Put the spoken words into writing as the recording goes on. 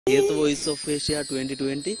හේතු Voice of Asia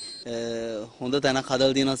 2020 හොඳ තැනක්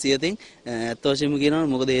හදලා තියෙනවා සියතින්. ඇත්ත වශයෙන්ම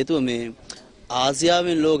කියනවා මොකද හේතුව මේ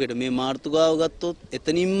ආසියාවෙන් ලෝකෙට මේ මාර්තුකාව ගත්තොත්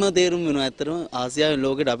එතනින්ම තේරුම් වෙනවා. ඇත්තටම ආසියාවෙන්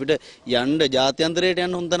ලෝකෙට අපිට යන්න ජාත්‍යන්තරයට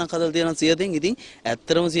යන්න හොඳ තැනක් හදලා තියෙනවා සියතින්. ඉතින්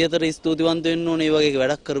ඇත්තටම සියතට ස්තුතිවන්ත වෙන්න ඕනේ මේ වගේ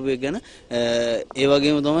වැඩක් කරපු එක ගැන. ඒ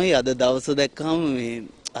වගේම තමයි අද දවස දැක්කම මේ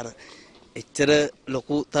අර එච්චර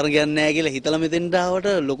ලොකු තරගයක් නැහැ කියලා හිතලා මෙතෙන්ට ආවට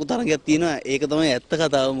ලොකු තරගයක් තියෙනවා. ඒක තමයි ඇත්ත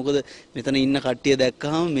කතාව. මොකද මෙතන ඉන්න කට්ටිය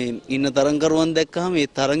දැක්කහම මේ ඉන්න තරංකරුවන් දැක්කහම මේ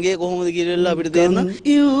තරංගය කොහොමද කියලා අපිට තේරෙනවා.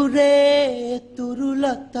 යුරේ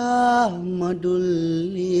තුරුලතා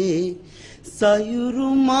මඩුල්ලේ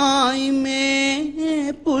සයුරුමයි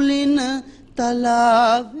මේ පුලින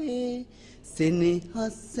තලාවේ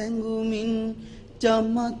සෙනෙහස් සැඟුමින්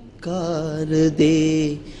චමත්කාර දේ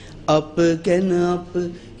අප ගැන අප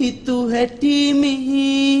හිතු හැටි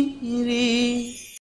මිහිරි